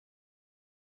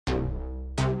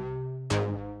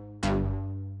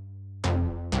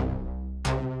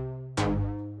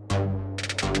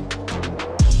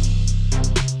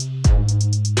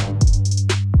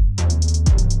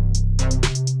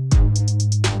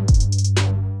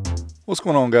What's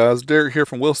going on, guys? Derek here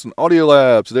from Wilson Audio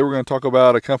Labs. Today we're going to talk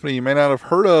about a company you may not have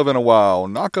heard of in a while,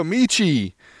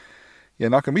 Nakamichi. Yeah,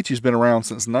 Nakamichi's been around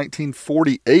since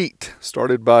 1948.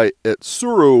 Started by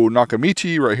Etsuro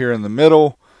Nakamichi right here in the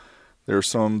middle. There's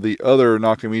some of the other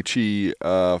Nakamichi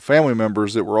family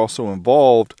members that were also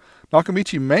involved.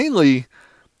 Nakamichi mainly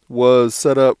was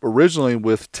set up originally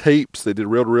with tapes. They did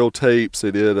reel-to-reel tapes.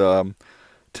 They did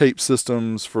tape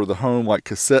systems for the home, like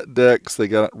cassette decks. They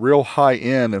got real high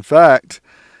end. In fact,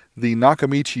 the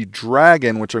Nakamichi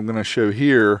Dragon, which I'm going to show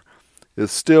here,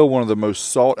 is still one of the most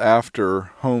sought after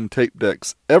home tape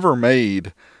decks ever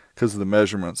made because of the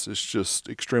measurements. It's just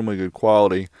extremely good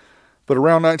quality. But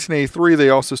around 1983, they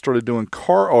also started doing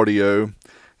car audio.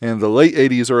 In the late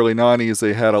 80s, early 90s,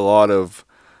 they had a lot of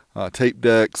tape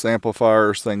decks,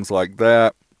 amplifiers, things like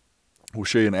that. We'll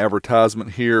show you an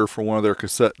advertisement here for one of their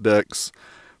cassette decks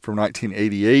from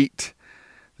 1988.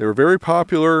 They were very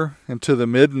popular into the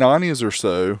mid-90s or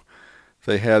so.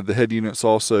 They had the head units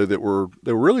also that were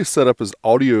really set up as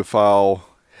audiophile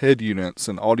head units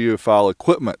and audiophile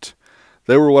equipment.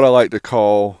 They were what I like to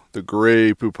call the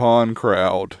Grey Poupon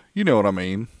crowd. You know what I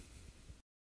mean.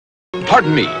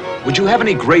 Pardon me, would you have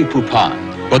any Grey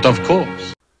Poupon? But of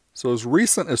course. So as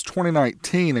recent as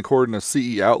 2019, according to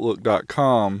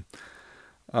CEOutlook.com,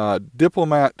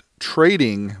 Diplomat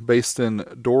Trading, based in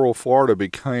Doral, Florida,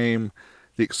 became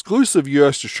the exclusive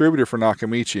U.S. distributor for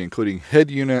Nakamichi, including head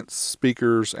units,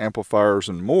 speakers, amplifiers,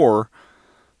 and more.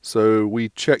 So we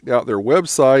checked out their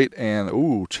website, and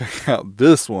ooh, check out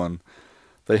this one.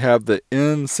 They have the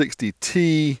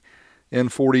N60T,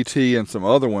 N40T, and some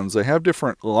other ones. They have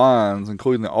different lines,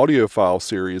 including the audiophile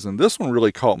series, and this one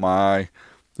really caught my eye.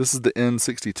 This is the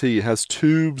N60T. It has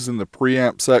tubes in the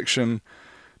preamp section.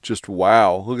 Just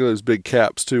wow. Look at those big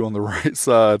caps too on the right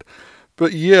side.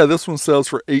 But yeah, this one sells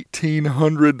for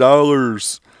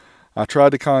 $1,800. I tried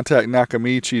to contact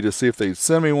Nakamichi to see if they'd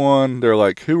send me one. They're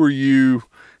like, who are you?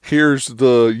 Here's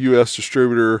the US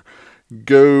distributor.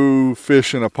 Go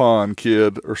fish in a pond,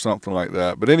 kid, or something like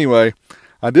that. But anyway,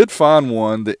 I did find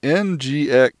one, the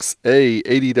NGXA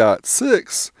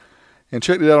 80.6, and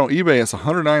checked it out on eBay. It's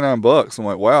 $199. I'm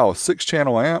like, wow, a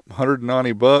 6-channel amp,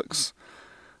 $190.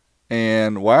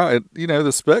 And wow,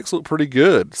 the specs look pretty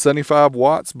good. 75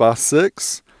 watts by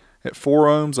 6 at 4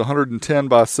 ohms, 110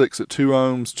 by 6 at 2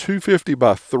 ohms, 250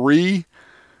 by 3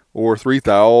 or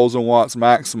 3,000 watts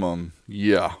maximum.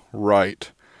 Yeah, right.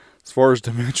 As far as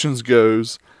dimensions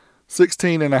goes,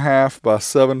 16.5 by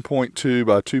 7.2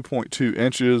 by 2.2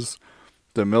 inches.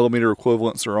 The millimeter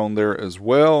equivalents are on there as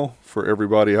well for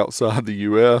everybody outside the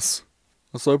US.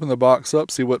 Let's open the box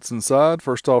up, see what's inside.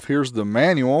 First off, here's the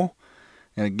manual.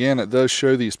 And again, it does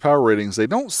show these power ratings. They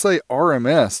don't say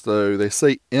RMS, though. They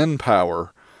say N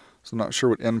power. So I'm not sure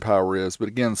what N power is. But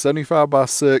again, 75 by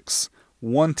 6,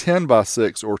 110 by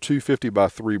 6, or 250 by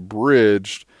 3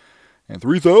 bridged, and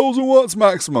 3,000 watts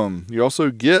maximum. You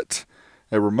also get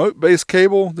a remote base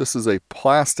cable. This is a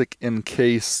plastic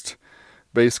encased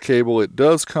base cable. It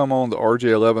does come on the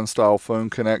RJ11 style phone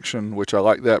connection, which I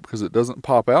like that because it doesn't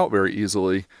pop out very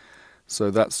easily.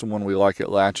 So that's the one we like. It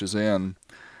latches in.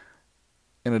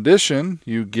 In addition,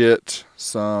 you get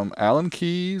some Allen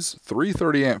keys, 3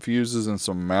 30-amp fuses, and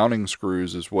some mounting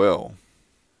screws as well.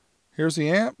 Here's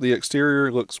the amp. The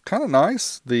exterior looks kind of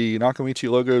nice. The Nakamichi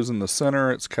logo's in the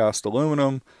center. It's cast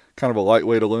aluminum, kind of a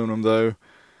lightweight aluminum though.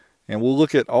 And we'll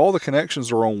look at all the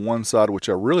connections are on one side, which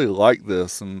I really like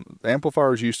this. And the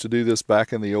amplifiers used to do this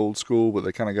back in the old school, but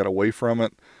they kind of got away from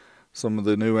it. Some of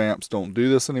the new amps don't do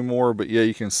this anymore. But yeah,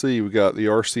 you can see we got the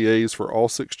RCAs for all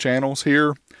 6 channels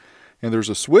here. And there's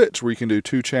a switch where you can do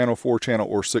 2-channel, 4-channel,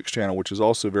 or 6-channel, which is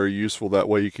also very useful. That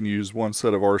way you can use one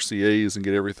set of RCAs and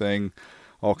get everything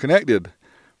all connected.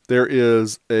 There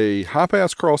is a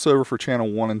high-pass crossover for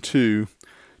channel 1 and 2.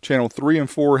 Channel 3 and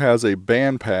 4 has a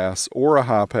bandpass or a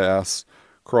high-pass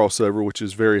crossover, which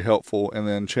is very helpful. And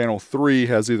then channel 3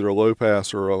 has either a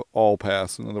low-pass or an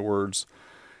all-pass. In other words,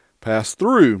 pass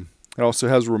through. It also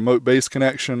has a remote base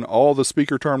connection. All the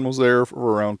speaker terminals there for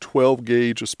around 12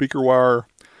 gauge of speaker wire.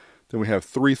 Then we have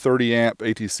 3 30-amp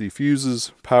ATC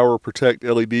fuses, power protect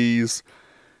LEDs,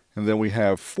 and then we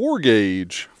have 4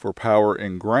 gauge for power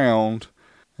and ground.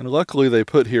 And luckily they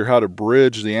put here how to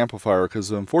bridge the amplifier, because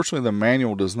unfortunately the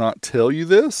manual does not tell you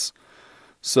this.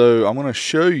 So I'm going to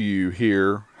show you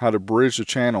here how to bridge the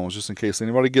channels, just in case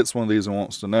anybody gets one of these and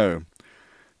wants to know.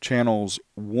 Channels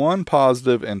 1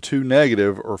 positive and 2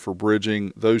 negative are for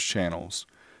bridging those channels.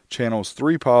 Channels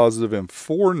 3 positive and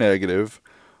 4 negative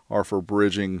are for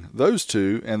bridging those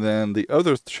two, and then the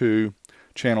other 2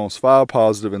 channels, 5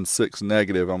 positive and 6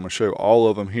 negative. I'm going to show all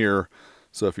of them here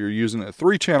So if you're using a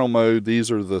 3-channel mode,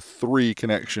 these are the 3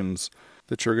 connections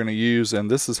that you're going to use, and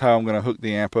this is how I'm going to hook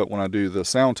the amp up when I do the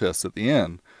sound test at the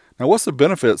end. Now, what's the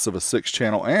benefits of a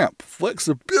 6-channel amp?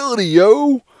 Flexibility,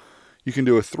 yo! You can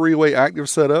do a 3-way active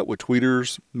setup with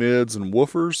tweeters, mids, and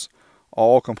woofers,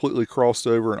 all completely crossed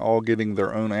over and all getting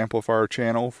their own amplifier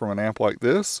channel from an amp like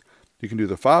this. You can do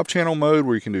the 5-channel mode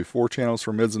where you can do 4 channels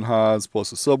for mids and highs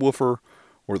plus a subwoofer,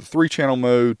 or the 3-channel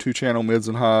mode, 2-channel mids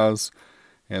and highs,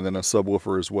 and then a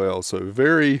subwoofer as well. So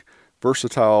very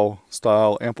versatile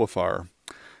style amplifier.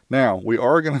 Now, we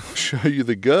are going to show you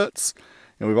the guts,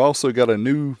 and we've also got a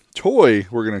new toy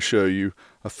we're going to show you,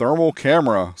 a thermal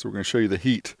camera. So we're going to show you the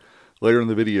heat later in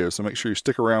the video, so make sure you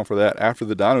stick around for that after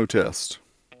the dyno test.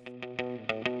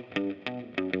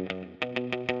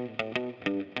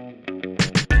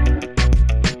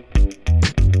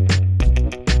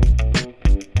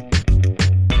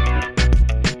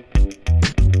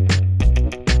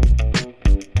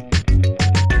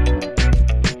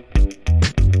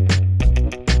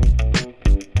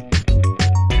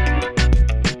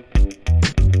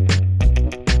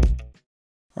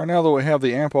 All right, now that we have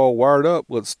the amp all wired up,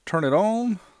 let's turn it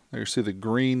on. There you see the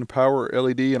green power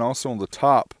LED, and also on the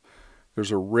top,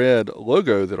 there's a red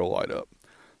logo that'll light up.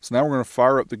 So now we're going to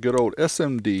fire up the good old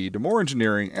SMD, Demore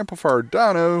Engineering Amplifier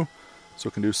Dyno, so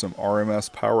we can do some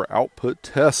RMS power output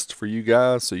tests for you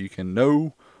guys so you can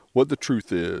know what the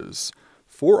truth is.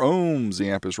 4 ohms,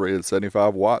 the amp is rated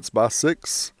 75 watts by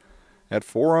 6 at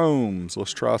 4 ohms.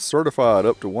 Let's try certified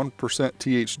up to 1%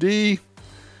 THD.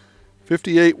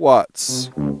 58 watts.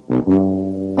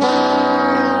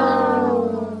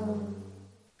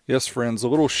 Yes, friends, a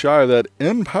little shy of that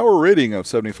end power rating of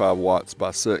 75 watts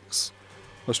by 6.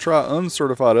 Let's try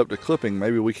uncertified up to clipping.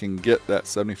 Maybe we can get that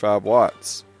 75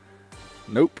 watts.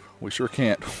 Nope, we sure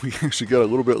can't. We actually got a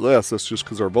little bit less. That's just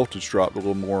because our voltage dropped a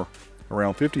little more.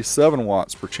 Around 57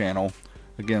 watts per channel.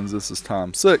 Again, this is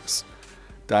times 6.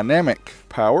 Dynamic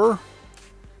power.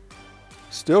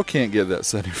 Still can't get that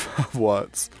 75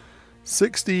 watts.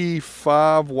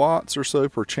 65 watts or so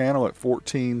per channel at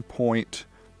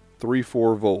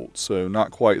 14.34 volts, so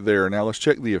not quite there. Now let's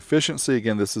check the efficiency.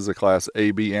 Again, this is a class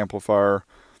AB amplifier,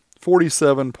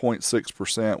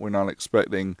 47.6%. We're not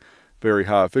expecting very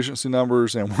high efficiency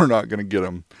numbers, and we're not going to get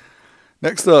them.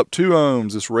 Next up, 2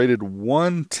 ohms. It's rated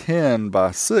 110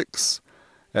 by 6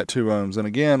 at 2 ohms. And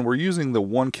again, we're using the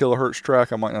 1 kilohertz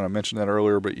track. I might not have mentioned that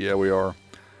earlier, but yeah, we are.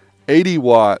 80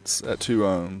 watts at 2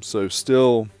 ohms, so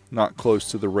still not close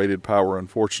to the rated power,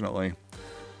 unfortunately.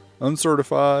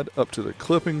 Uncertified up to the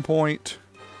clipping point.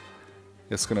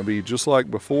 It's going to be just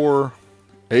like before,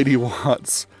 80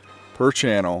 watts per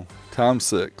channel times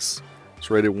 6. It's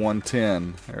rated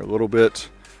 110. They're a little bit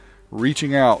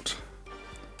reaching out.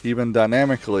 Even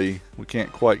dynamically, we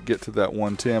can't quite get to that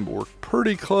 110, but we're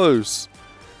pretty close.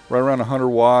 Right around 100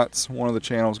 watts. One of the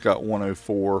channels got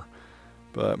 104,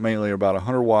 but mainly about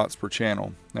 100 watts per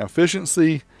channel. Now,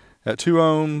 efficiency at 2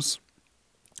 ohms,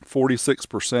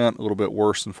 46%, a little bit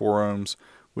worse than 4 ohms,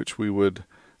 which we would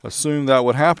assume that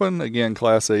would happen. Again,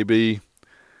 class AB,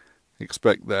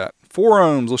 expect that. 4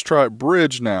 ohms, let's try it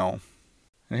bridge now.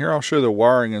 And here I'll show the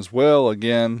wiring as well.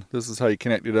 Again, this is how you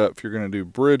connect it up if you're going to do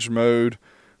bridge mode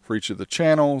for each of the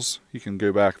channels. You can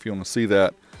go back if you want to see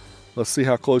that. Let's see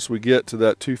how close we get to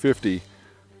that 250.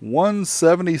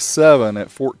 177 at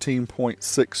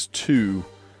 14.62.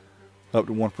 Up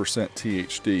to 1%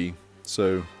 THD.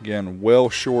 So again, well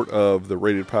short of the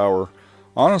rated power.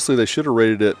 Honestly, they should have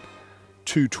rated it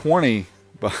 220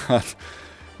 by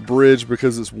bridge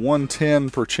because it's 110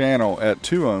 per channel at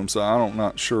 2 ohms. So I'm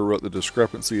not sure what the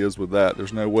discrepancy is with that.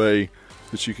 There's no way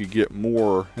that you could get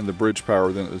more in the bridge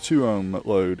power than at the 2 ohm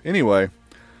load. Anyway,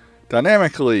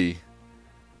 dynamically,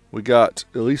 we got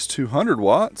at least 200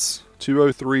 watts.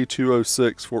 203,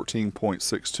 206,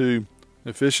 14.62.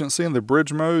 Efficiency in the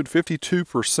bridge mode,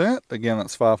 52%. Again,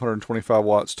 that's 525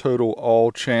 watts total,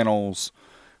 all channels,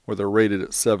 where they're rated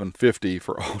at 750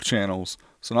 for all channels.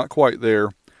 So not quite there.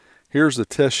 Here's the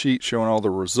test sheet showing all the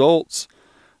results.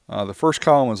 The first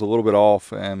column is a little bit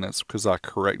off, and that's because I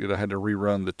corrected. I had to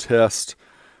rerun the test.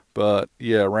 But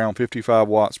yeah, around 55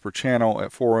 watts per channel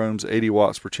at 4 ohms, 80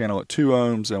 watts per channel at 2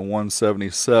 ohms, and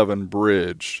 177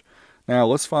 bridged. Now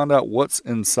let's find out what's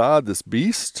inside this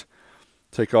beast.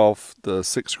 Take off the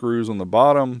 6 screws on the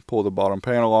bottom, pull the bottom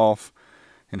panel off,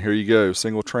 and here you go.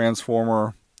 Single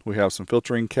transformer. We have some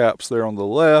filtering caps there on the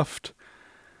left,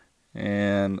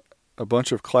 and a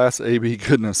bunch of Class AB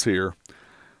goodness here.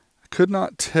 I could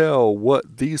not tell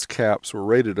what these caps were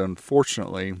rated,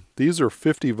 unfortunately. These are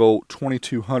 50 volt,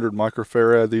 2200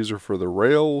 microfarad. These are for the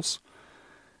rails.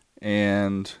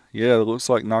 And yeah, it looks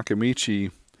like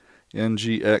Nakamichi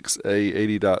NGXA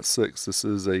 80.6. This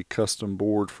is a custom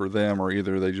board for them, or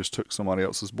either they just took somebody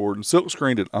else's board and silk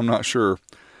screened it. I'm not sure.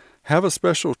 Have a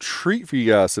special treat for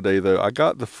you guys today, though. I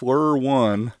got the FLIR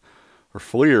 1, or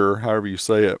FLIR, however you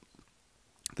say it.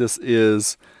 This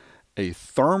is a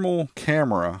thermal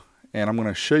camera, and I'm going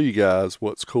to show you guys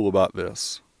what's cool about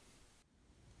this.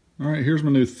 All right, here's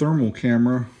my new thermal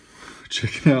camera.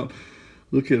 Check it out.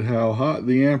 Look at how hot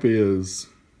the amp is.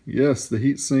 Yes, the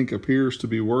heat sink appears to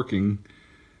be working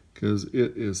because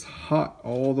it is hot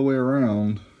all the way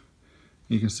around.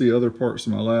 You can see other parts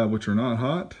of my lab which are not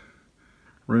hot.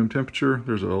 Room temperature,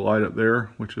 there's a light up there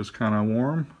which is kind of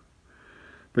warm.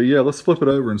 But yeah, let's flip it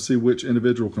over and see which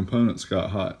individual components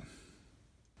got hot.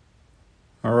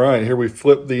 All right, here we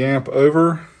flip the amp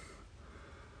over.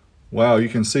 Wow, you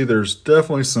can see there's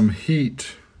definitely some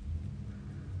heat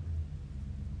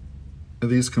in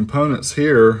these components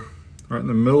here. Right in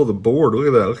the middle of the board. Look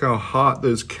at that. Look how hot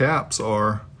those caps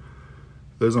are.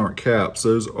 Those aren't caps.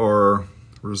 Those are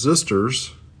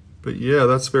resistors. But yeah,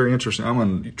 that's very interesting. I'm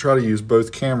going to try to use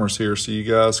both cameras here so you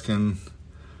guys can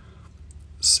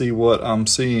see what I'm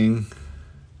seeing.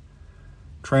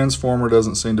 Transformer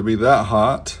doesn't seem to be that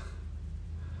hot.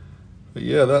 But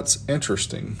yeah, that's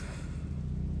interesting.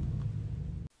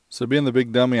 So being the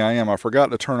big dummy I am, I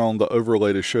forgot to turn on the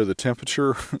overlay to show the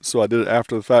temperature. So I did it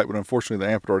after the fact, but unfortunately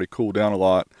the amp had already cooled down a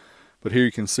lot. But here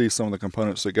you can see some of the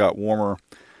components that got warmer.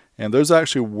 And those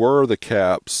actually were the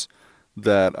caps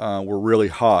that were really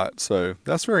hot. So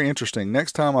that's very interesting.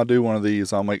 Next time I do one of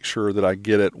these, I'll make sure that I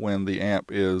get it when the amp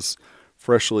is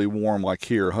freshly warm, like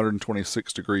here,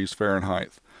 126 degrees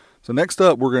Fahrenheit. So next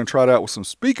up, we're going to try it out with some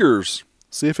speakers.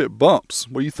 See if it bumps.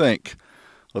 What do you think?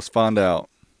 Let's find out.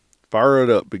 Fire it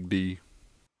up, Big D.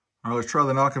 All right, let's try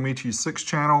the Nakamichi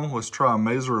 6-channel. Let's try a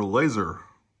Maser Laser.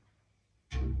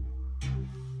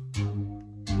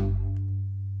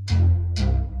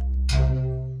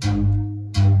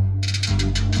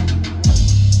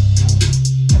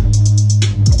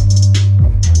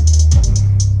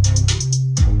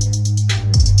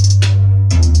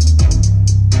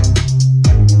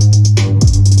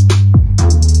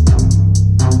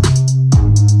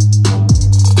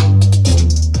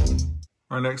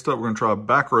 All right, next up, we're going to try a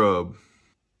back rub.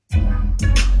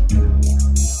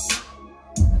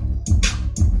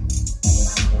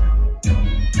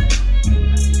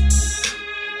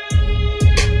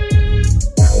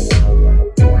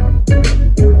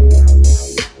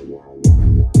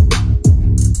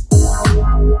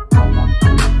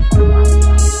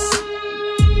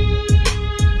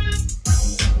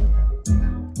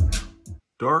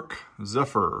 Dark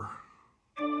Zephyr.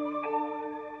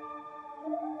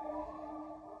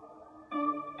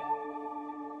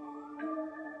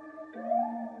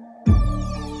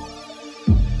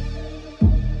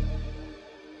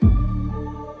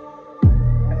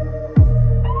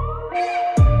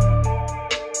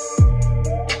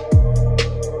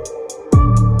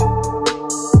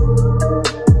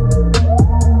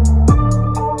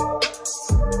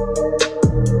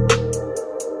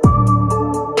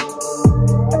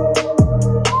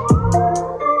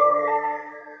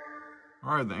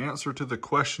 All right, the answer to the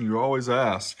question you always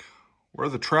ask, where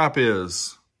the trap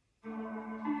is.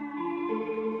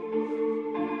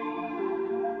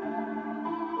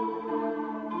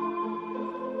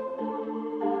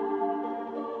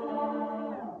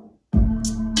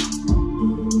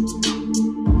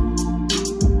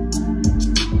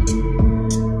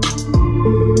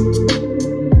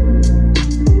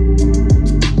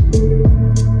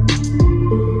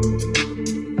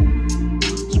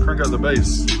 Let's crank out the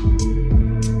bass.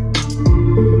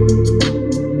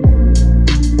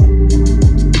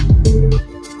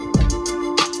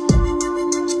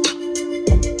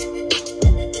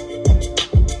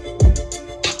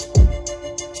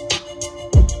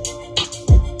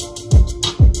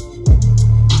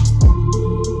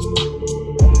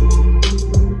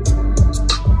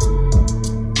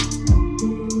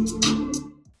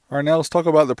 All right, now let's talk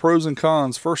about the pros and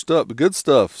cons. First up, the good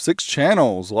stuff. 6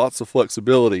 channels, lots of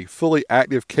flexibility, fully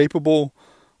active capable.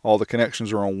 All the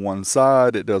connections are on one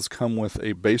side. It does come with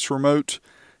a bass remote.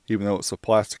 Even though it's a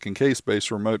plastic encased bass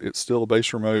remote, it's still a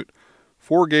bass remote.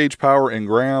 4-gauge power and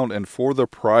ground, and for the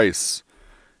price.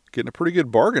 Getting a pretty good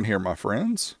bargain here, my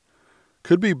friends.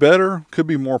 Could be better, could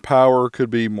be more power, could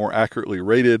be more accurately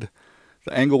rated.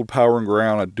 The angled power and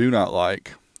ground I do not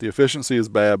like. The efficiency is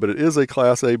bad, but it is a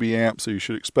Class AB amp, so you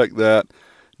should expect that.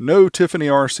 No Tiffany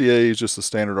RCAs, just the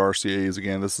standard RCAs.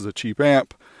 Again, this is a cheap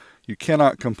amp. You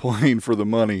cannot complain for the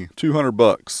money. 200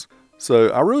 bucks. So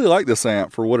I really like this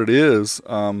amp for what it is.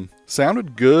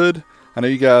 Sounded good. I know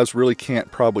you guys really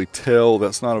can't probably tell.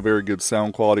 That's not a very good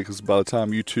sound quality because by the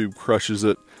time YouTube crushes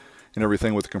it and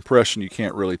everything with the compression, you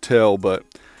can't really tell, but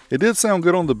it did sound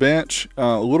good on the bench.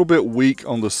 A little bit weak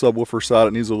on the subwoofer side.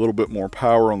 It needs a little bit more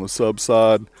power on the sub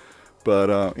side.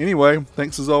 But anyway,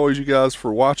 thanks as always, you guys,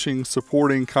 for watching,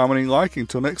 supporting, commenting, liking.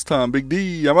 Until next time, Big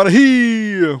D, I'm out of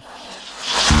here.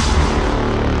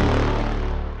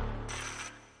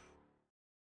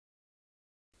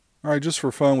 Alright, just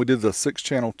for fun, we did the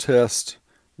 6-channel test,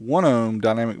 1 ohm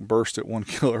dynamic burst at 1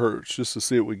 kilohertz, just to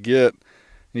see what we get.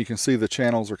 And you can see the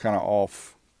channels are kind of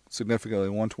off significantly,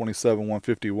 127,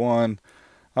 151.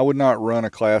 I would not run a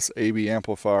class AB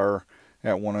amplifier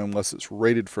at 1 ohm unless it's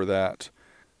rated for that.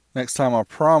 Next time, I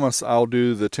promise I'll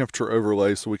do the temperature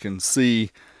overlay so we can see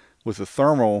with the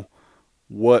thermal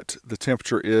what the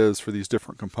temperature is for these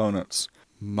different components.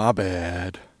 My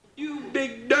bad. You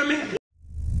big dummy.